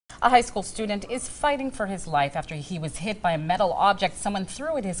A high school student is fighting for his life after he was hit by a metal object someone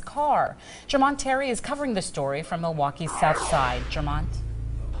threw at his car. Jermont Terry is covering the story from Milwaukee's South Side. Jermont.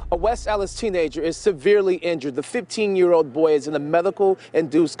 A West Allis teenager is severely injured. The 15-year-old boy is in a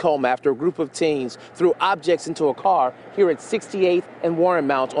medical-induced coma after a group of teens threw objects into a car here at 68th and Warren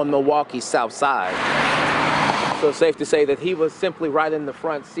Mount on Milwaukee's South Side. So it's safe to say that he was simply right in the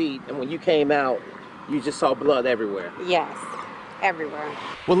front seat, and when you came out, you just saw blood everywhere. Yes, everywhere.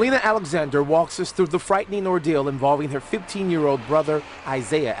 Well, Lena Alexander walks us through the frightening ordeal involving her 15-year-old brother,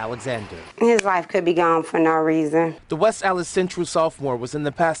 Isaiah Alexander. His life could be gone for no reason. The West Allis Central sophomore was in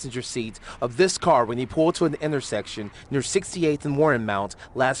the passenger seat of this car when he pulled to an intersection near 68th and Warren Mount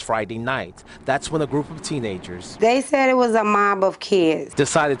last Friday night. That's when a group of teenagers, They said it was a mob of kids.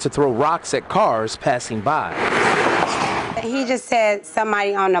 decided to throw rocks at cars passing by. He just said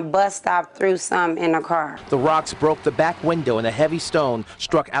somebody on the bus stop threw something in the car. The rocks broke the back window and a heavy stone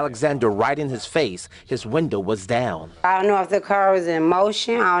struck Alexander right in his face. His window was down. I don't know if the car was in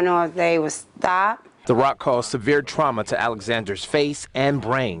motion. I don't know if they were stopped. The rock caused severe trauma to Alexander's face and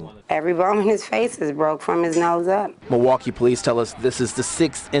brain. Every bone in his face is broke from his nose up. Milwaukee police tell us this is the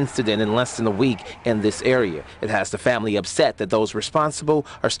 6th incident in less than a week in this area. It has the family upset that those responsible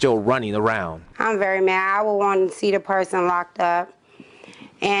are still running around. I'm very mad. I would want to see the person locked up,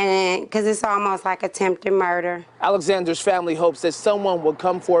 and because it's almost like attempted murder. Alexander's family hopes that someone will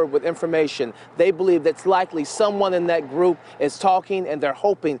come forward with information. They believe that's likely someone in that group is talking, and they're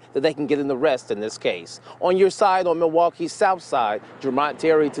hoping that they can get an arrest in this case. On your side, on Milwaukee's South Side, Jermont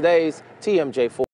Terry, today's TMJ4.